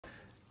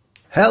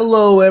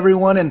Hello,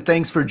 everyone, and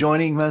thanks for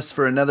joining us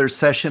for another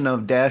session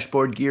of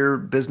Dashboard Gear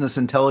Business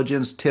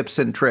Intelligence Tips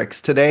and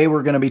Tricks. Today,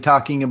 we're going to be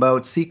talking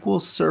about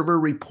SQL Server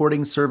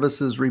Reporting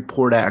Services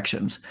report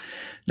actions.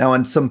 Now,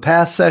 in some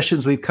past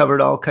sessions, we've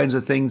covered all kinds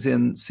of things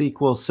in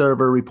SQL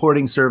Server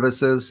Reporting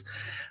Services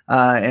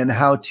and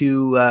how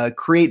to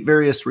create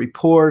various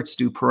reports,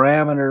 do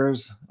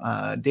parameters,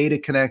 data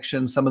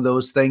connections, some of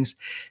those things.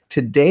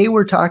 Today,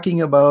 we're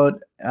talking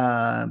about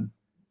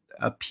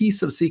a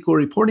piece of SQL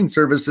Reporting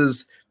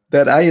Services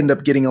that I end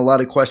up getting a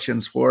lot of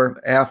questions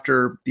for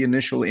after the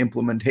initial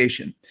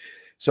implementation.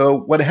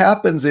 So what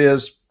happens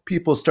is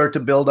people start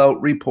to build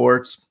out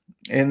reports,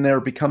 and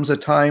there becomes a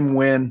time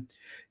when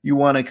you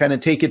want to kind of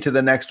take it to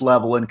the next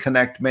level and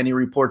connect many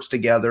reports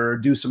together or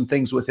do some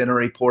things within a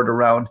report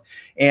around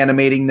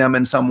animating them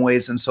in some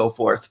ways and so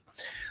forth.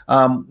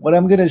 What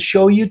I'm going to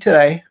show you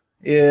today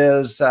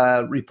is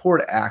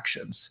report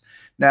actions.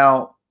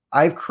 Now,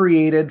 I've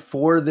created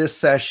for this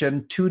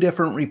session 2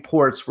 different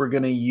reports we're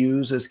going to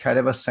use as kind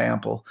of a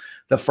sample.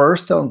 The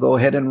first, I'll go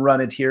ahead and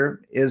run it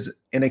here, is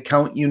an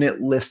account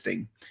unit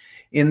listing.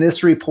 In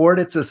this report,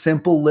 it's a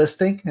simple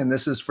listing, and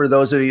this is for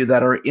those of you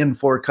that are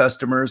Infor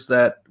customers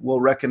that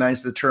will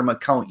recognize the term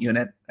account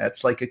unit.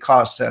 That's like a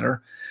cost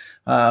center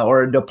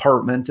or a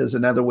department is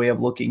another way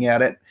of looking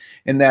at it,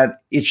 in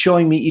that it's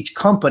showing me each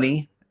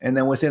company, and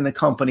then within the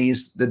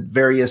companies, the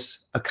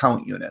various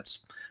account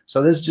units.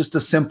 So this is just a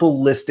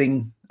simple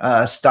listing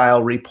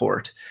style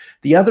report.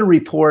 The other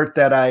report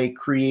that I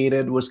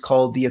created was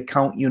called the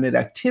account unit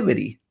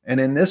activity. And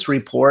in this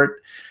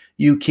report,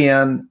 you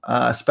can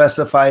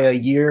specify a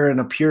year and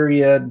a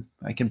period.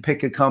 I can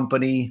pick a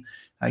company.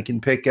 I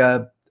can pick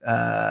a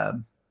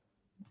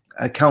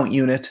account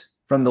unit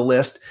from the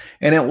list,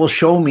 and it will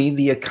show me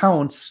the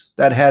accounts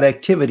that had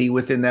activity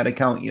within that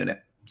account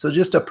unit. So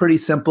just a pretty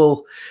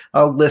simple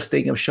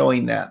listing of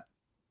showing that.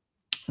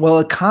 Well,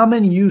 a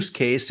common use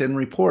case in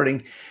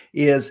reporting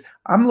is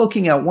I'm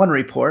looking at one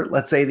report,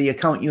 let's say the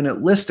account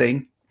unit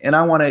listing, and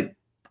I want to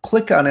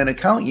click on an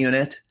account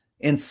unit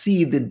and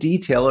see the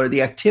detail or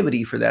the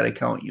activity for that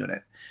account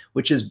unit,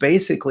 which is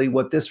basically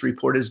what this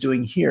report is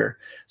doing here.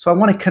 So I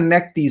want to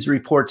connect these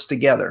reports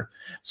together.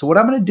 So what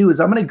I'm going to do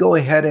is I'm going to go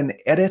ahead and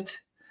edit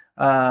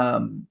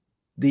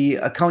the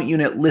account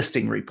unit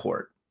listing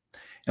report.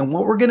 And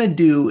what we're going to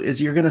do is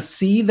you're going to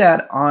see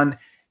that on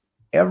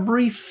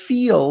every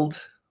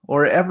field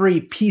or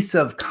every piece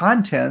of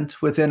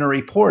content within a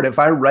report, if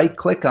I right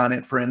click on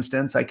it, for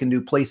instance, I can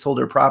do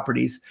placeholder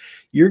properties.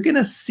 You're going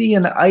to see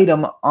an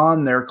item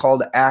on there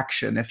called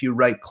action if you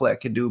right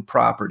click and do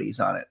properties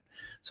on it.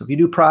 So if you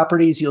do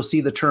properties, you'll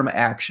see the term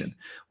action.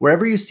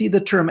 Wherever you see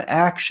the term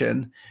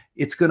action,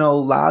 it's going to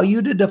allow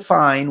you to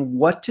define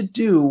what to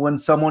do when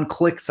someone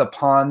clicks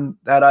upon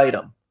that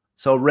item.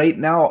 So right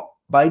now,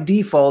 by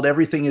default,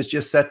 everything is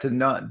just set to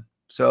none.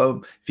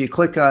 So if you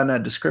click on a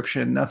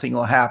description, nothing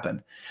will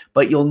happen.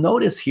 But you'll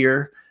notice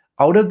here,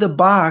 out of the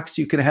box,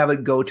 you can have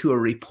it go to a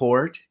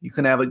report, you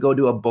can have it go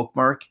to a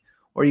bookmark,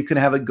 or you can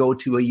have it go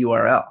to a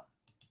URL.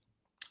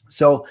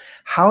 So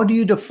how do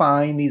you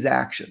define these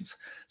actions?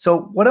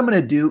 So what I'm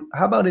going to do,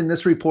 how about in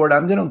this report,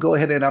 I'm going to go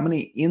ahead and I'm going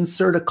to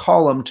insert a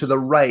column to the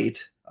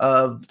right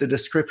of the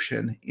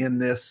description in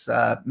this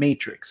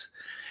matrix.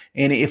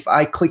 And if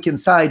I click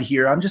inside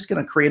here, I'm just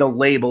going to create a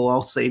label.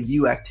 I'll say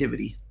view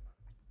activity.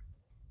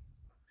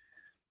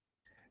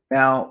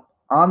 Now,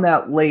 on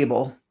that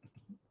label,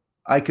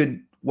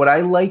 what I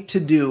like to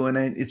do, and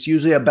it's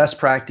usually a best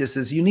practice,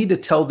 is you need to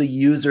tell the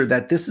user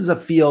that this is a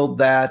field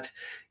that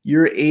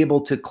you're able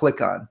to click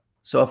on.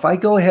 So if I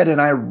go ahead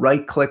and I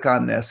right click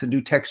on this and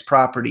do text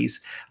properties,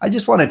 I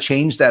just want to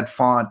change that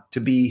font to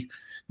be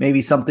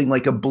maybe something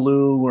like a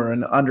blue or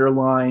an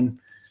underline.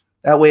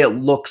 That way it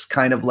looks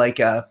kind of like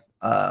a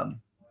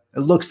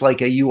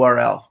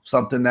URL,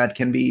 something that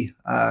can be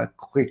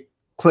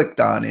clicked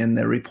on in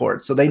the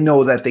report, so they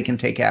know that they can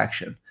take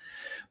action.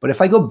 But if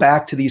I go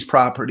back to these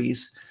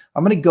properties,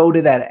 I'm going to go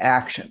to that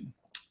action.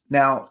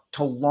 Now,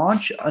 to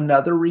launch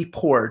another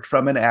report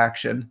from an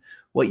action,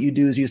 what you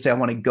do is you say, I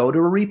want to go to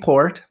a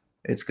report.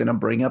 It's going to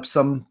bring up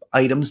some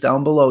items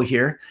down below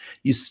here.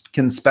 You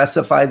can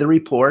specify the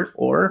report,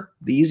 or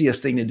the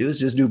easiest thing to do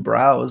is just do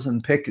browse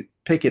and pick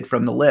it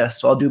from the list.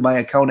 So I'll do my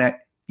account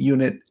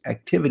unit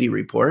activity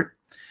report.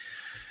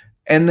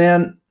 And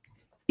then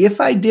if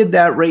I did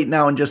that right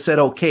now and just said,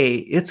 okay,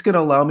 it's going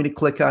to allow me to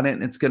click on it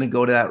and it's going to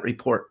go to that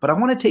report. But I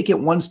want to take it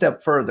one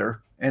step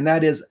further, and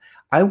that is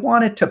I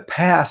want it to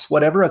pass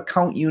whatever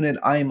account unit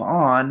I'm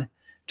on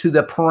to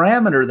the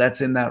parameter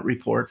that's in that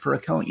report for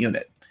account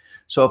unit.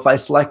 So if I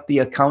select the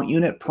account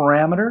unit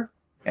parameter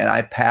and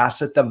I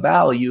pass it the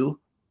value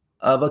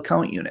of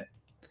account unit,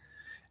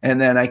 and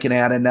then I can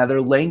add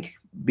another link,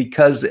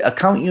 because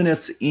account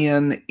units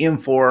in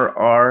Infor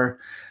are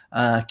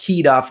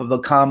keyed off of a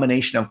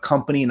combination of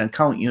company and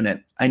account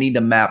unit. I need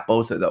to map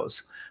both of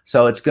those.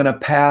 So it's going to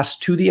pass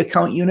to the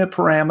account unit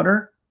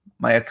parameter,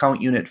 my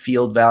account unit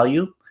field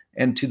value,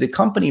 and to the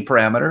company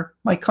parameter,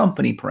 my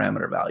company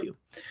parameter value.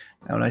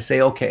 Now when I say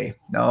okay,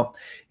 now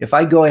if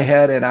I go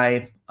ahead and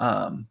I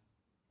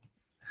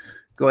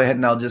go ahead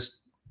and I'll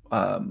just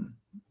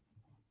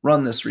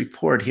run this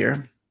report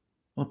here.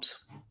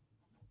 Whoops.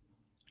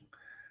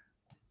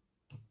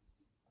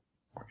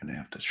 We're going to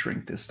have to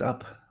shrink this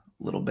up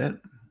a little bit.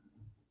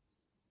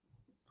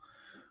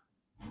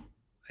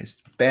 I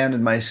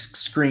abandoned my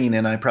screen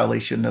and I probably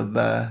shouldn't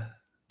have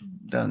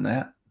done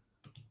that.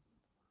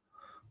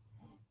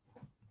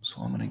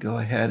 So I'm going to go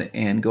ahead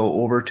and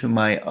go over to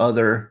my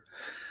other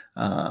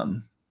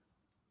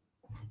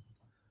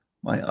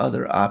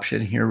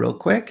option here real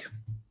quick.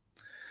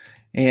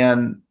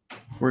 And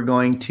we're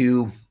going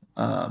to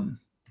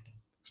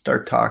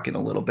start talking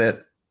a little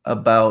bit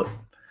about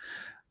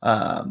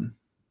so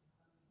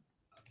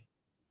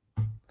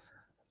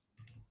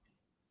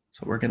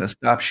we're going to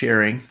stop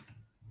sharing.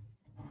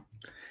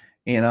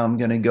 And I'm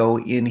going to go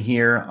in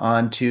here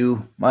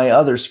onto my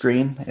other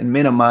screen and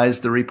minimize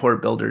the report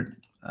builder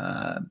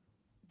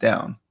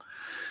down.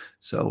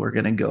 So we're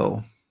going to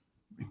go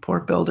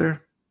report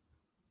builder,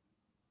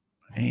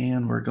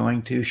 and we're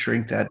going to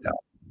shrink that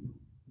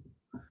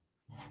down.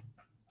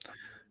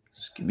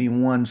 Just give me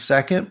 1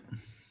 second.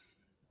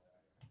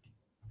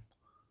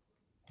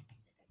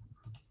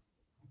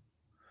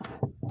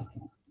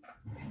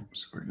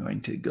 So we're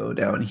going to go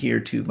down here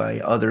to my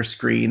other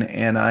screen,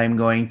 and I'm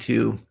going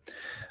to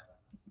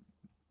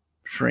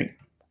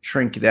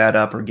shrink that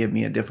up or give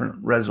me a different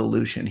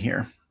resolution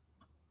here.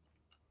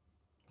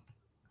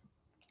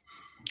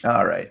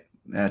 All right,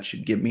 that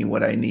should give me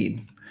what I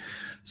need.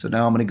 So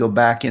now I'm going to go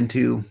back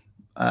into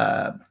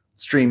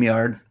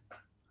StreamYard,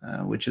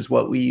 which is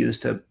what we use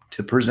to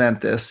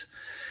present this,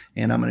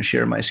 and I'm going to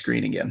share my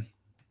screen again.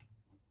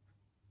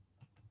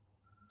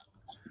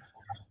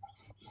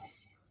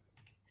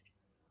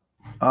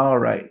 All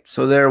right,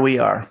 so there we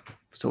are.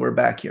 So we're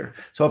back here.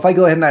 So if I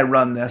go ahead and I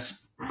run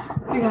this.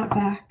 You're not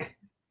back.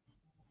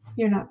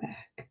 You're not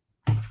back.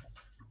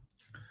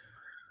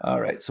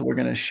 All right, so we're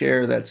going to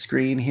share that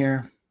screen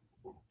here.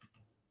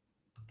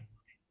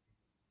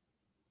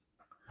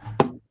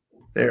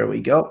 There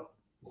we go.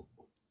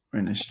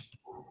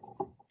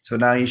 So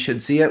now you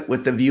should see it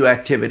with the view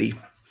activity.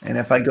 And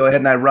if I go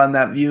ahead and I run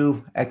that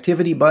view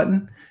activity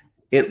button,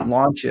 it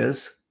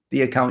launches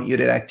the account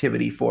unit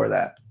activity for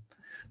that.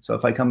 So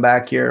if I come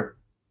back here,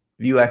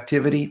 view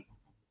activity,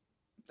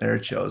 there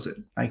it shows it.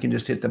 I can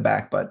just hit the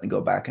back button and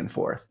go back and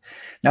forth.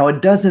 Now,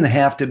 it doesn't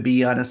have to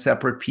be on a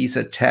separate piece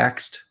of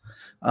text.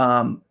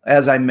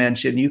 As I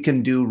mentioned, you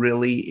can do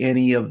really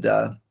any of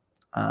the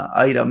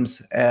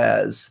items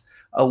as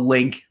a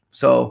link.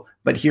 So,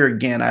 but here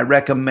again, I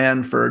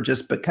recommend for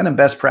just kind of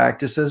best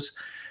practices,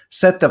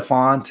 set the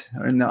font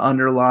in the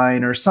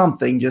underline or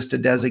something just to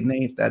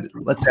designate that.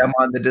 Let's say I'm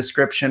on the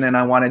description and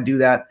I want to do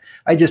that.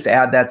 I just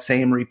add that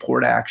same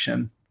report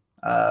action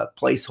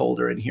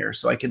placeholder in here.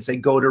 So I can say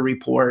go to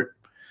report,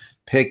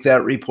 pick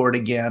that report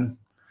again.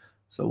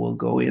 So we'll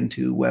go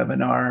into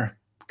webinar,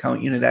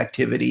 account unit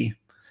activity,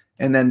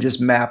 and then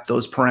just map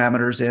those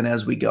parameters in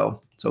as we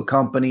go. So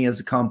company is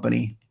a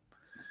company,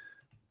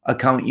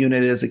 account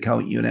unit is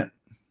account unit.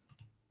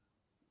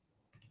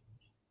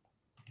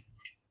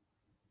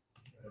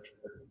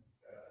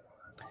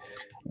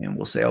 And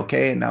we'll say,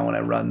 okay, and now when I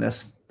run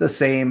this, the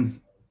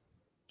same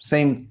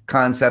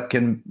concept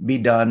can be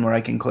done where I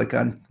can click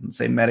on, let's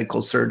say,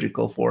 medical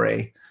surgical for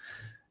a,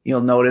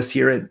 you'll notice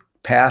here it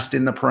passed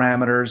in the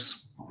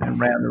parameters and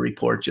ran the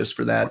report just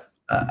for that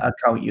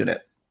account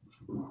unit.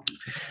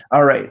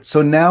 All right,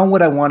 so now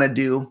what I want to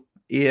do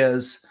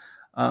is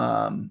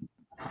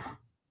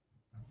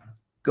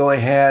go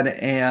ahead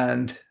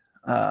and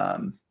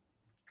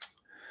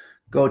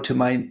go to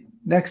my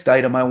next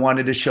item I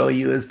wanted to show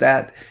you is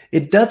that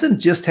it doesn't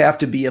just have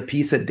to be a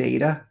piece of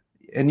data,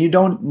 and you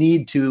don't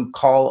need to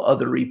call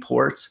other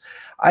reports.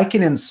 I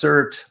can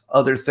insert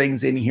other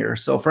things in here.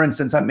 So for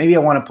instance, maybe I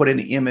want to put an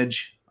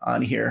image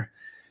on here,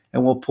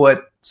 and we'll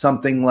put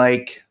something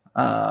like,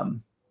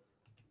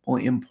 we'll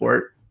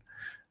import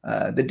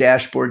the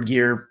dashboard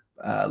gear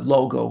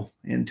logo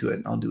into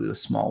it. I'll do a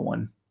small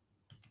one.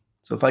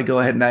 So if I go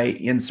ahead and I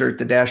insert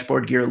the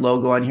dashboard gear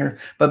logo on here,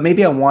 but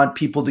maybe I want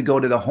people to go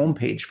to the home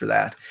page for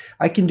that,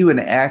 I can do an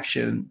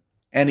action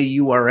and a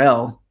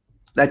URL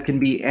that can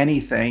be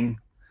anything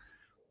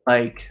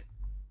like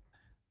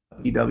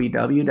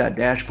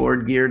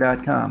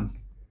www.dashboardgear.com.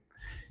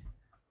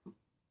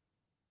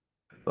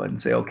 Go ahead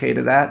and say okay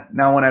to that.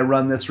 Now when I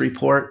run this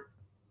report,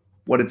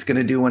 what it's going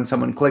to do when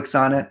someone clicks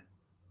on it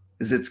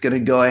is it's going to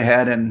go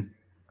ahead and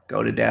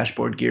go to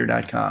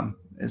dashboardgear.com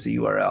as a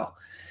URL.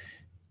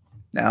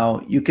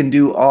 Now, you can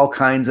do all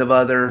kinds of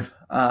other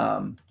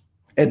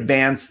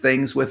advanced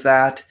things with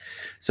that.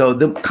 So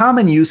the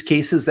common use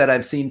cases that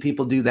I've seen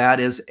people do that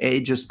is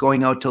just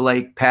going out to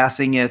like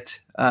passing it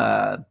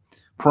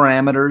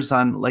parameters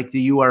on like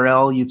the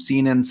URL. You've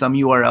seen in some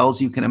URLs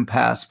you can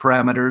pass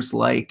parameters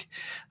like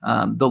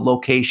the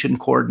location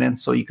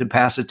coordinates. So you could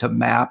pass it to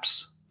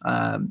maps,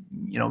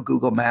 you know,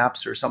 Google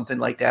Maps or something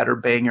like that, or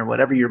Bing or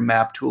whatever your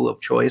map tool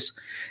of choice.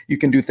 You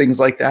can do things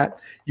like that.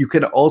 You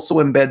can also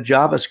embed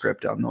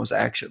JavaScript on those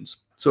actions.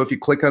 So if you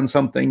click on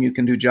something, you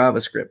can do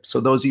JavaScript.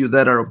 So those of you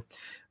that are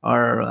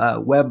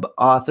web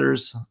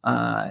authors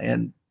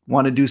and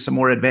want to do some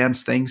more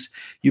advanced things,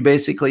 you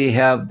basically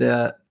have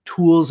the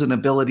tools and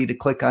ability to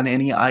click on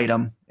any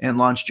item and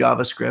launch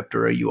JavaScript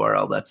or a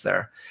URL that's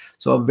there.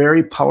 So a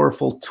very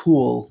powerful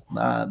tool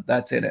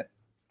that's in it.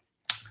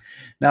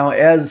 Now,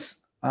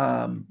 as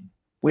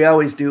we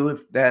always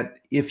do, that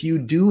if you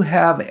do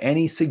have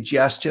any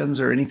suggestions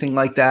or anything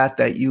like that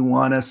that you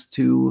want us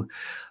to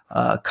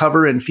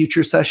cover in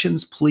future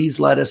sessions, please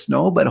let us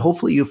know. But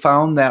hopefully you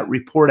found that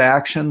report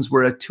actions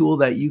were a tool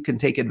that you can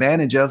take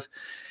advantage of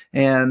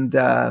and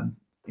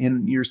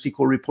in your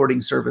SQL reporting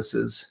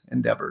services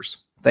endeavors.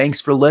 Thanks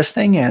for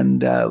listening,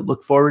 and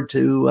look forward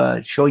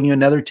to showing you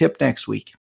another tip next week.